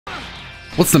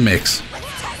What's the mix?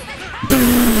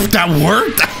 That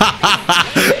worked?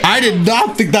 I did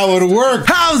not think that would work.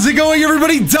 How's it going,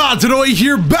 everybody? Dotodoya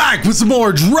here, back with some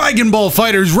more Dragon Ball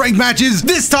Fighterz ranked matches.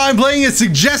 This time playing a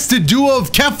suggested duo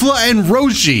of Kefla and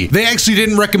Roshi. They actually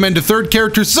didn't recommend a third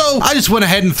character, so I just went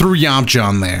ahead and threw Yamcha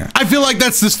on there. I feel like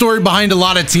that's the story behind a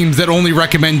lot of teams that only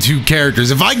recommend 2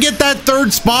 characters. If I get that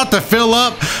third spot to fill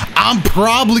up, I'm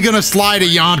probably gonna slide a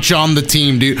Yamcha on the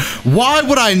team, dude. Why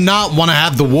would I not want to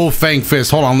have the Wolf Fang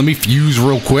Fist? Hold on, let me fuse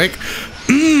real quick.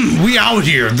 We out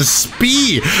here, the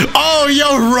speed. Oh,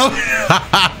 yo,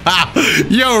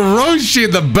 Roshi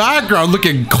in the background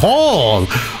looking cold.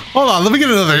 Hold on, let me get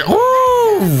another.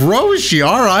 Oh, Roshi,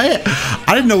 all right.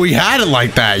 I didn't know we had it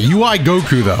like that. UI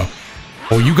Goku, though.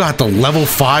 Oh, you got the level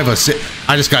 5 assist.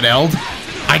 I just got L'd.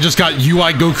 I just got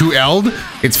UI Goku L'd.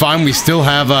 It's fine, we still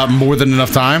have more than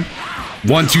enough time.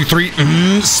 1, 2, 3,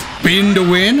 spin to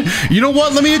win. You know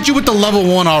what? Let me hit you with the level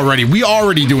 1 already. We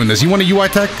already doing this. You want a UI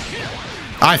tech?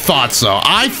 I thought so.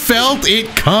 I felt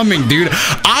it coming, dude.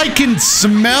 I can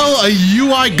smell a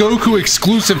UI Goku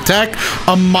exclusive tech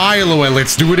a mile away.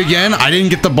 Let's do it again. I didn't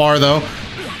get the bar, though.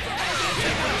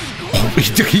 Oh,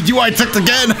 he UI teched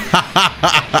again.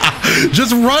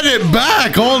 Just run it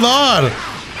back. Hold on.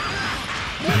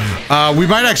 We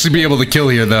might actually be able to kill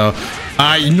here, though.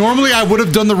 Normally I would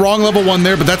have done the wrong level 1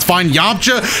 there, but that's fine.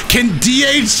 Yamcha can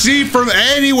DHC from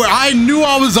anywhere. I knew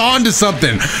I was on to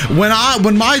something. When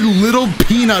my little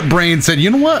peanut brain said, you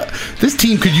know what? This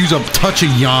team could use a touch of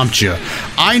Yamcha.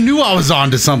 I knew I was on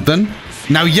to something.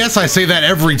 Now, yes, I say that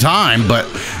every time, but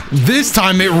this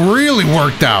time it really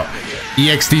worked out.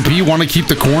 EXDP, want to keep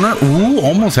the corner? Ooh,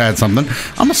 almost had something.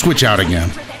 I'm going to switch out again.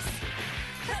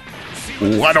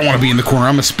 Ooh, I don't want to be in the corner.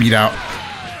 I'm going to speed out.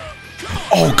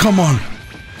 Oh, come on.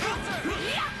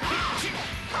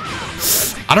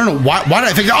 I don't know why did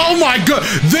I think, oh my god,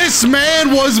 this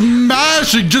man was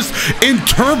mashing, just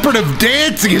interpretive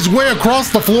dancing his way across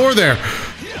the floor there.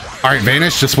 All right,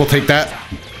 Vanish, we'll take that.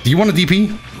 Do you want a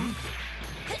DP?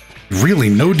 Really,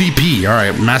 no DP. All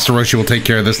right, Master Roshi will take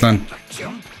care of this then.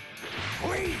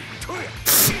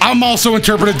 I'm also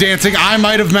interpretive dancing. I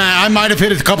might have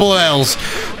hit a couple of L's.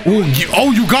 Ooh,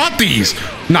 you got these.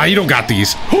 Nah, you don't got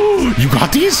these. You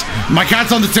got these? My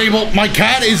cat's on the table. My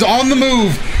cat is on the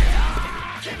move.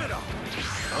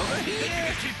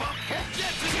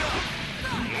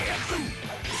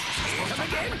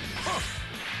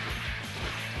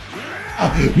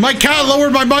 My cat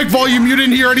lowered my mic volume. You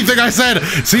didn't hear anything I said.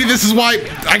 See, this is why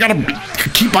I gotta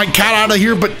keep my cat out of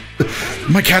here, but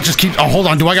my cat just keeps... Oh, hold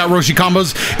on. Do I got Roshi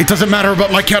combos? It doesn't matter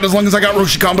about my cat as long as I got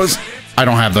Roshi combos. I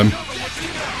don't have them.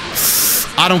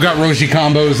 I don't got Roshi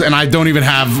combos, and I don't even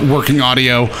have working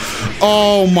audio.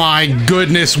 Oh, my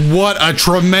goodness. What a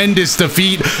tremendous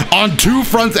defeat on 2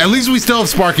 fronts. At least we still have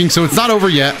sparking, so it's not over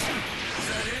yet.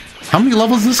 How many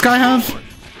levels does this guy have?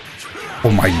 Oh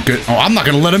my good. Oh, I'm not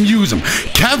gonna let him use them.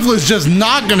 Kefla's just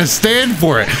not gonna stand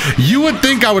for it. You would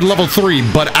think I would level 3,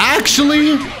 but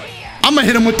actually, I'm gonna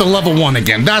hit him with the level 1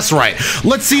 again. That's right.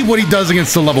 Let's see what he does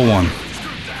against the level 1.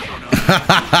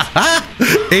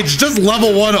 It's just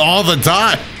level 1 all the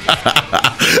time.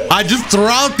 I just throw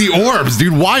out the orbs,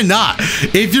 dude. Why not?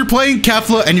 If you're playing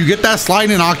Kefla and you get that slide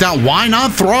and knockdown, why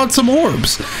not throw out some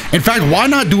orbs? In fact, why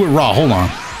not do it raw? Hold on.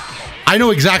 I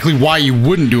know exactly why you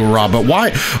wouldn't do a raw, but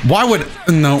why would...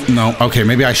 No. Okay,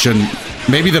 maybe I shouldn't.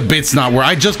 Maybe the bit's not where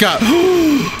I just got...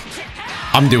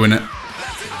 I'm doing it.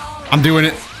 I'm doing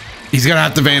it. He's gonna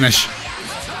have to vanish.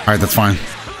 All right, that's fine.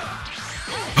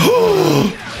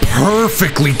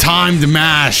 Perfectly timed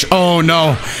mash. Oh,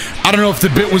 no. I don't know if the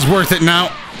bit was worth it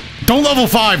now. Don't level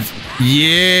 5.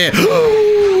 Yeah.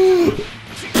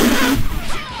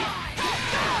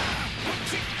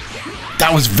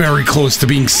 That was very close to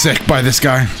being sick by this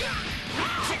guy.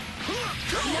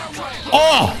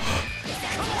 Oh!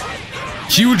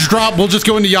 Huge drop. We'll just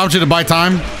go into Yamcha to buy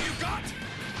time.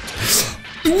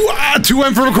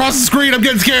 2M from across the screen. I'm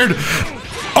getting scared.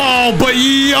 Oh, but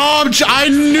Yamcha, I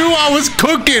knew I was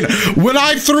cooking. When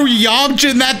I threw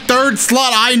Yamcha in that 3rd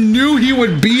slot, I knew he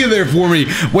would be there for me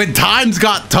when times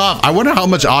got tough. I wonder how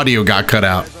much audio got cut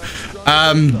out.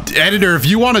 Editor, if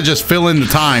you want to just fill in the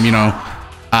time, you know,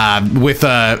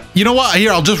 you know what?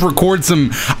 Here, I'll just record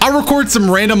some. I'll record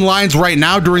some random lines right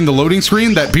now during the loading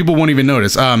screen that people won't even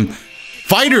notice.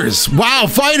 Fighterz. Wow,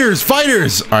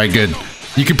 Fighterz. All right, good.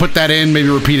 You can put that in, maybe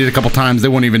repeat it a couple times. They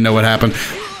won't even know what happened.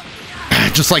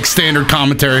 Just like standard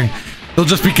commentary. They'll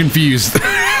just be confused. Boom,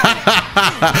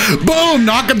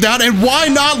 knock him down. And why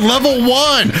not level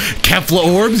 1? Kefla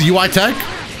orbs, UI tech.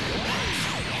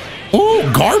 Oh,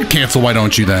 guard cancel. Why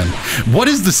don't you then? What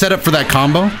is the setup for that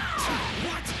combo?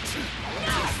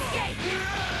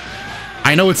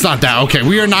 I know it's not that. Okay,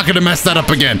 we are not going to mess that up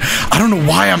again. I don't know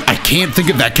why I can't think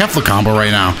of that Kefla combo right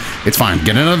now. It's fine.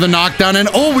 Get another knockdown. And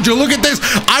oh, would you look at this?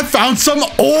 I found some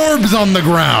orbs on the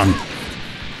ground.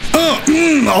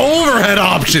 Overhead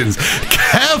options.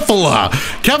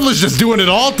 Kefla's just doing it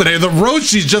all today. The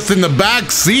Roshi's just in the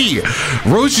back seat.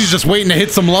 Roshi's just waiting to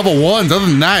hit some level 1s. Other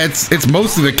than that, it's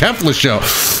mostly the Kefla show.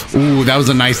 Ooh, that was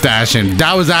a nice dash in.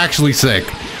 That was actually sick.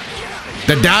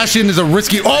 The dash in is a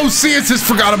risky. Oh, just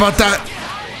forgot about that.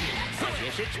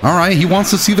 All right, he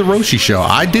wants to see the Roshi show.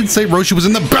 I did say Roshi was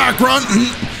in the background.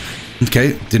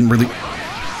 Okay, didn't really.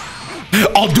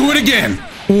 I'll do it again.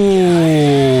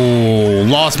 Ooh,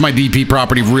 lost my DP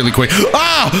property really quick.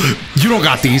 Ah, you don't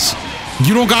got these.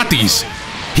 You don't got these.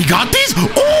 He got these?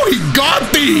 Oh, he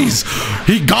got these.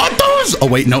 He got those? Oh,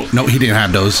 wait, no, he didn't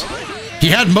have those. He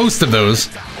had most of those.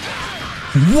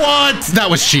 What? That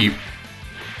was cheap.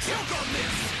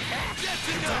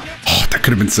 Oh, that could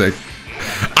have been sick.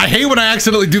 I hate when I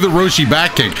accidentally do the Roshi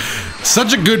back kick.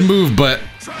 Such a good move, but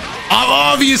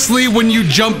obviously when you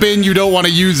jump in, you don't want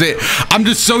to use it. I'm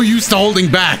just so used to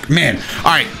holding back. Man,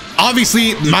 all right.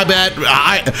 Obviously, my bad.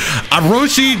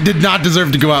 Roshi did not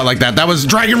deserve to go out like that. That was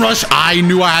Dragon Rush. I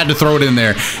knew I had to throw it in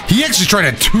there. He actually tried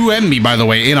to 2M me, by the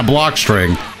way, in a block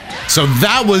string. So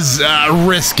that was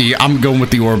risky. I'm going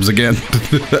with the orbs again.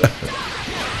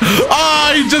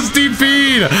 Oh, he just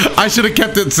DP'd. I should have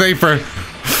kept it safer.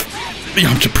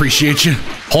 I appreciate you.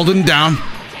 Holding him down.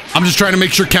 I'm just trying to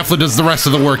make sure Kefla does the rest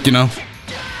of the work, you know.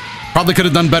 Probably could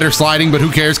have done better sliding, but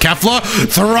who cares? Kefla,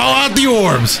 throw out the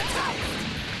orbs.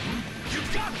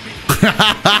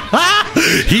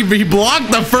 he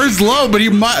blocked the first low, but he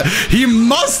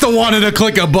must have wanted to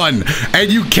click a button. And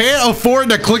you can't afford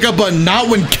to click a button, not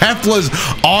when Kefla's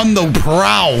on the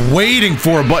prowl, waiting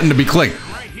for a button to be clicked.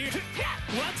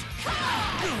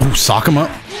 Ooh, sock him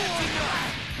up.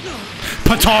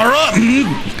 Patara.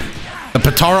 The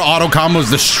Patara auto combo is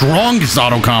the strongest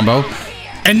auto combo.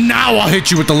 And now I'll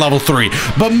hit you with the level 3.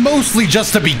 But mostly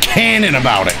just to be canon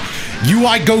about it.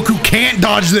 UI Goku can't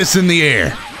dodge this in the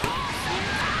air.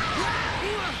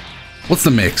 What's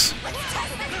the mix?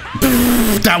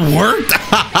 That worked?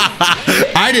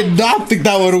 I did not think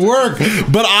that would work,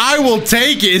 but I will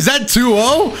take it. Is that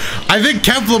 2-0? I think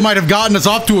Kefla might have gotten us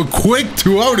off to a quick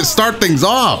 2-0 to start things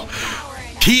off.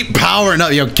 Keep powering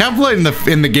up. Yo, Kefla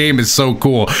in the game is so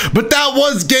cool. But that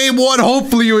was game 1.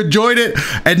 Hopefully you enjoyed it.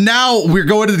 And now we're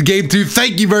going to the game 2.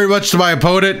 Thank you very much to my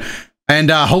opponent.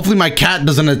 And hopefully my cat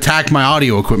doesn't attack my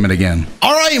audio equipment again.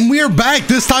 All right, and we are back.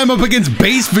 This time up against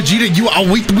base Vegeta.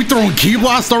 We throwing Ki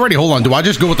Blast already? Hold on. Do I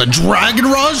just go with the Dragon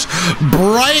Rush?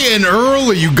 Bright and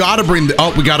early. You got to bring the...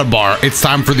 Oh, we got a bar. It's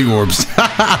time for the orbs.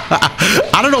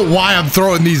 I don't know why I'm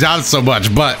throwing these out so much,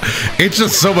 but it's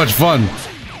just so much fun.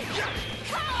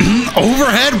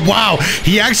 Overhead. Wow,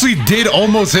 he actually did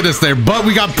almost hit us there, but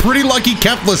we got pretty lucky.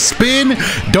 Kefla spin.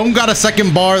 Don't got a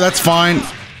second bar. That's fine.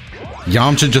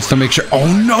 Yamcha just to make sure. Oh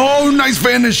no, nice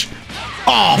vanish.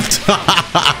 Oh,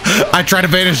 I tried to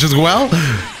vanish as well.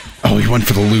 Oh, he went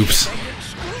for the loops.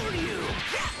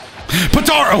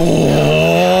 Patara.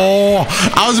 Oh,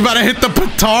 I was about to hit the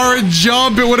Patara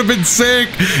jump. It would have been sick.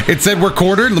 It said we're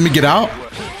quartered. Let me get out.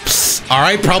 All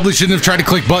right, probably shouldn't have tried to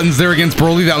click buttons there against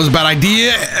Broly. That was a bad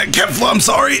idea. Kefla, I'm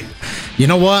sorry. You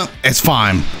know what? It's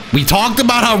fine. We talked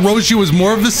about how Roshi was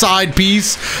more of the side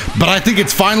piece, but I think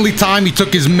it's finally time he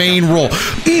took his main role.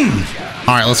 All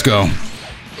right, let's go.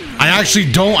 I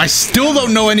still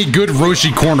don't know any good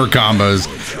Roshi corner combos.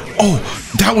 Oh,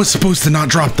 that was supposed to not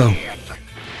drop though.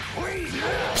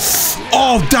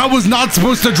 Oh, that was not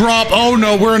supposed to drop. Oh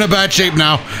no, we're in a bad shape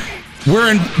now.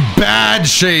 We're in bad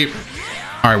shape.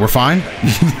 All right, we're fine.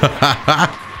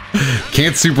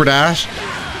 Can't super dash.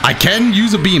 I can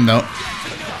use a beam though.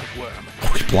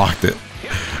 Oh, he blocked it.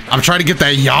 I'm trying to get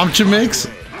that Yamcha mix.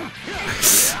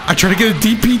 I try to get a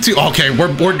DP too. Okay,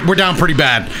 we're down pretty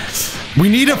bad. We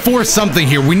need to force something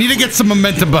here. We need to get some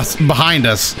momentum behind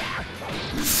us.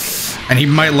 And he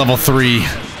might level 3.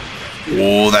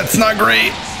 Oh, that's not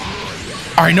great.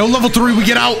 All right, no level 3. We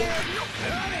get out.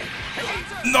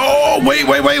 No, wait.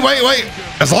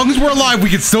 As long as we're alive, we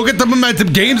can still get the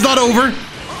momentum. Game's not over.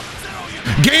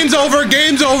 Game's over.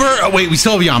 Oh, wait, we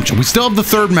still have Yamcha. We still have the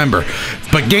 3rd member.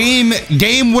 But game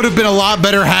would have been a lot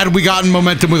better had we gotten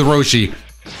momentum with Roshi.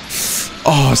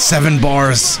 Oh, 7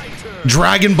 bars.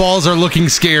 Dragon Balls are looking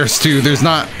scarce too. There's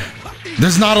not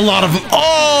a lot of them.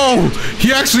 Oh,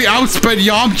 he actually outsped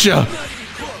Yamcha.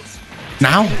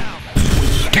 Now,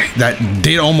 okay, that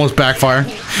did almost backfire.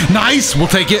 Nice, we'll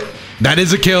take it. That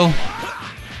is a kill.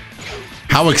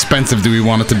 How expensive do we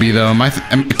want it to be though?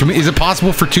 Is it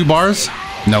possible for 2 bars?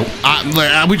 Nope.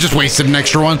 We just wasted an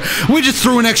extra one. We just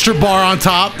threw an extra bar on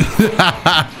top.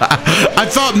 I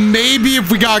thought maybe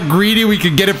if we got greedy, we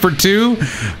could get it for 2.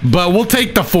 But we'll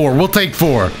take the 4. We'll take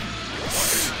 4.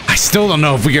 I still don't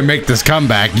know if we can make this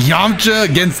comeback. Yamcha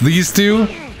against these two.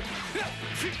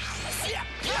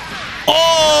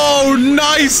 Oh,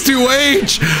 nice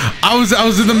 2H. I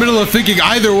was in the middle of thinking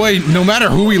either way, no matter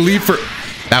who we leave for.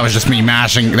 That was just me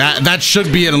mashing. That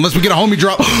should be it, unless we get a homie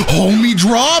drop. Homie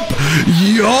drop?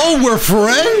 Yo, we're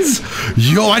friends?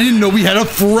 Yo, I didn't know we had a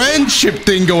friendship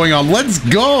thing going on. Let's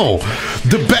go.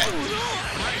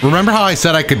 Remember how I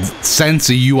said I could sense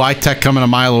a UI tech coming a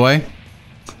mile away?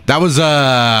 That was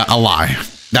a lie.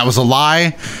 That was a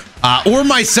lie. Or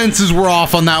my senses were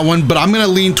off on that one, but I'm going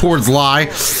to lean towards lie.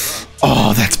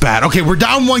 Oh, that's bad. Okay, we're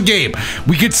down 1 game.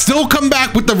 We could still come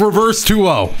back with the reverse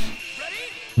 2-0.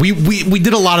 We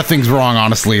did a lot of things wrong,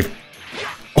 honestly.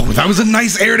 Oh, that was a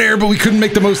nice air-to-air, but we couldn't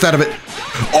make the most out of it.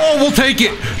 Oh, we'll take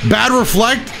it. Bad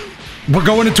reflect. We're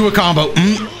going into a combo.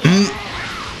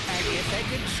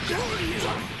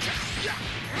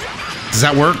 Does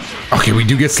that work? Okay, we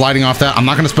do get sliding off that. I'm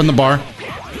not going to spin the bar.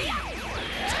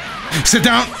 Sit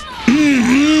down.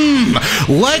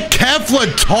 Let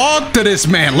Kefla talk to this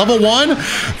man. Level 1.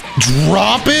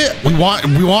 Drop it. We want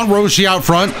Roshi out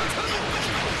front.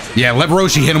 Yeah, let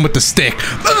Roshi hit him with the stick.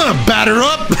 Batter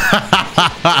up.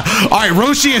 All right,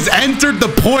 Roshi has entered the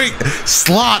point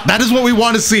slot. That is what we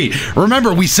want to see.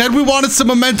 Remember, we said we wanted some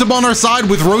momentum on our side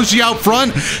with Roshi out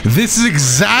front. This is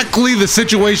exactly the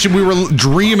situation we were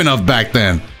dreaming of back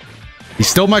then. He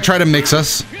still might try to mix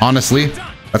us, honestly.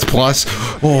 That's plus.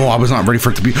 Oh, I was not ready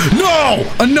for it to be. No!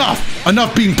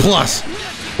 Enough being plus.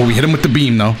 Oh, we hit him with the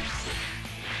beam, though.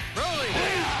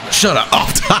 Shut up. Oh.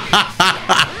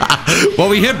 Well,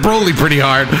 we hit Broly pretty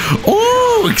hard.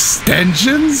 Oh,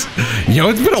 extensions. Yo,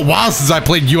 it's been a while since I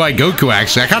played UI Goku,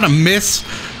 actually. I kind of miss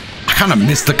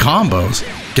the combos.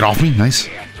 Get off me. Nice.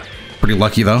 Pretty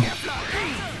lucky, though.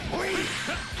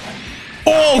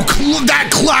 Oh, that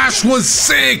clash was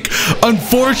sick.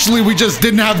 Unfortunately, we just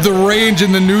didn't have the range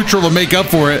in the neutral to make up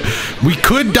for it. We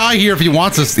could die here if he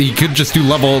wants us. He could just do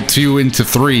level 2 into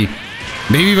 3.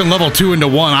 Maybe even level 2 into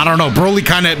 1. I don't know. Broly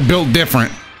kind of built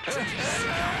different.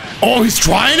 Oh, he's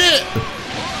trying it?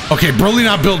 Okay, Broly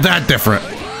not built that different.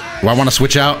 Do I want to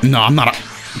switch out? No, I'm not.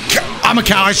 I'm a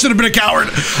coward. I should have been a coward.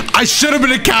 I should have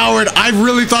been a coward. I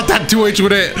really thought that 2H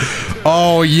would hit.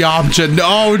 Oh, Yamcha.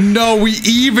 No, no. We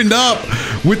evened up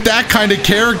with that kind of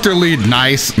character lead.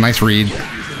 Nice. Nice read.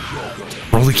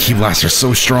 Broly Ki Blaster is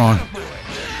so strong.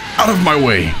 Out of my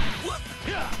way.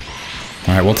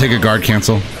 All right, we'll take a guard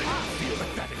cancel.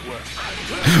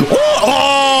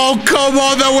 Oh, come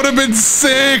on. That would have been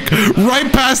sick.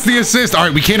 Right past the assist. All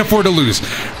right, we can't afford to lose.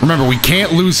 Remember, we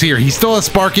can't lose here. He still has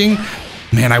sparking.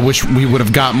 Man, I wish we would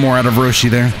have got more out of Roshi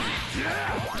there.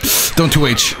 Don't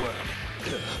 2H.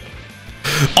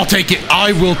 I'll take it.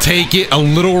 I will take it. A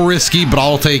little risky, but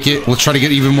I'll take it. Let's try to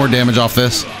get even more damage off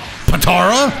this.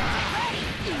 Patara?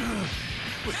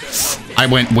 I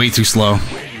went way too slow.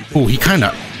 Oh, he's kind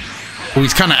of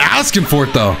asking for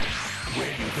it, though. All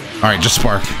right, just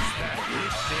spark.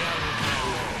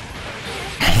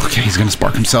 Okay, he's going to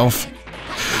spark himself.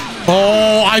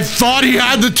 Oh, I thought he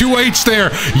had the 2H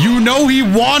there. You know he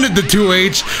wanted the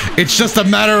 2H. It's just a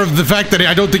matter of the fact that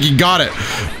I don't think he got it.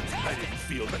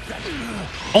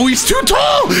 Oh, he's too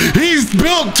tall. He's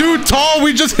built too tall.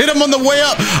 We just hit him on the way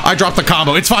up. I dropped the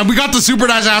combo. It's fine. We got the super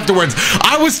dash afterwards.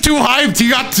 I was too hyped.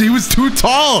 He was too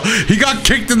tall. He got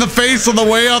kicked in the face on the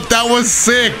way up. That was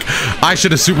sick. I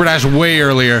should have super dashed way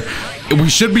earlier. We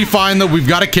should be fine, though. We've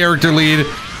got a character lead.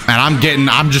 And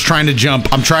I'm just trying to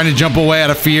jump. I'm trying to jump away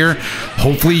out of fear.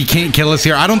 Hopefully he can't kill us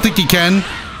here. I don't think he can.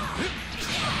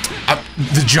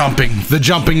 The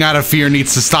jumping out of fear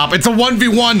needs to stop. It's a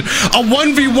 1v1. A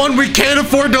 1v1. We can't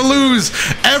afford to lose.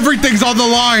 Everything's on the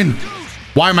line.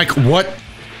 Why am I... What?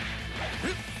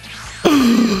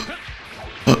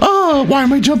 Oh, why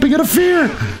am I jumping out of fear?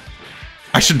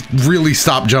 I should really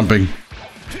stop jumping.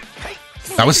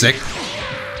 That was sick.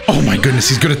 Oh my goodness,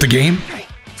 he's good at the game.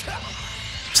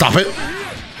 Stop it.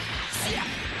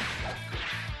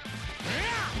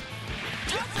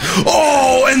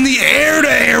 Oh, and the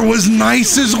air-to-air was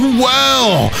nice as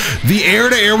well. The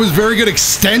air-to-air was very good.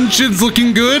 Extensions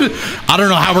looking good. I don't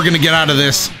know how we're going to get out of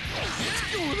this.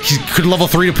 He could level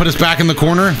 3 to put us back in the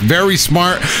corner. Very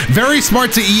smart. Very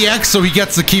smart to EX, so he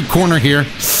gets to keep corner here.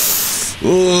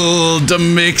 Oh, the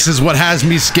mix is what has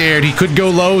me scared. He could go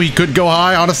low. He could go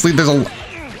high. Honestly, there's a...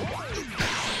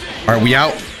 Are we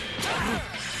out?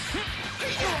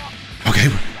 Okay.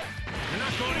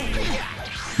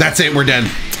 That's it. We're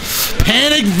dead.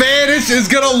 Panic Vanish is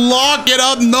gonna lock it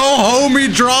up. No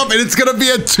homie drop, and it's gonna be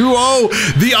a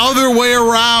 2-0 the other way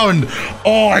around.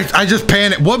 Oh, I just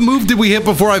panicked. What move did we hit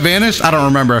before I vanished? I don't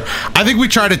remember. I think we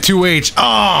tried a 2H.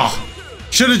 Oh,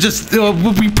 should have just,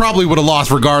 we probably would have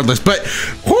lost regardless, but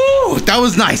whoo, that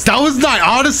was nice. That was nice,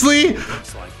 honestly.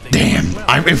 Damn,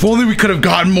 if only we could have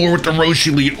gotten more with the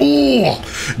Roshi lead. Oh,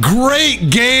 great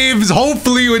games.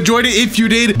 Hopefully you enjoyed it. If you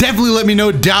did, definitely let me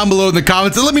know down below in the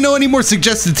comments, and let me know any more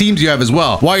suggested teams you have as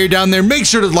well. While you're down there, make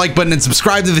sure to like button and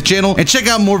subscribe to the channel, and check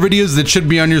out more videos that should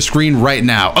be on your screen right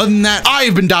now. Other than that,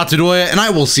 I've been Dotodoya, and I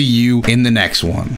will see you in the next one.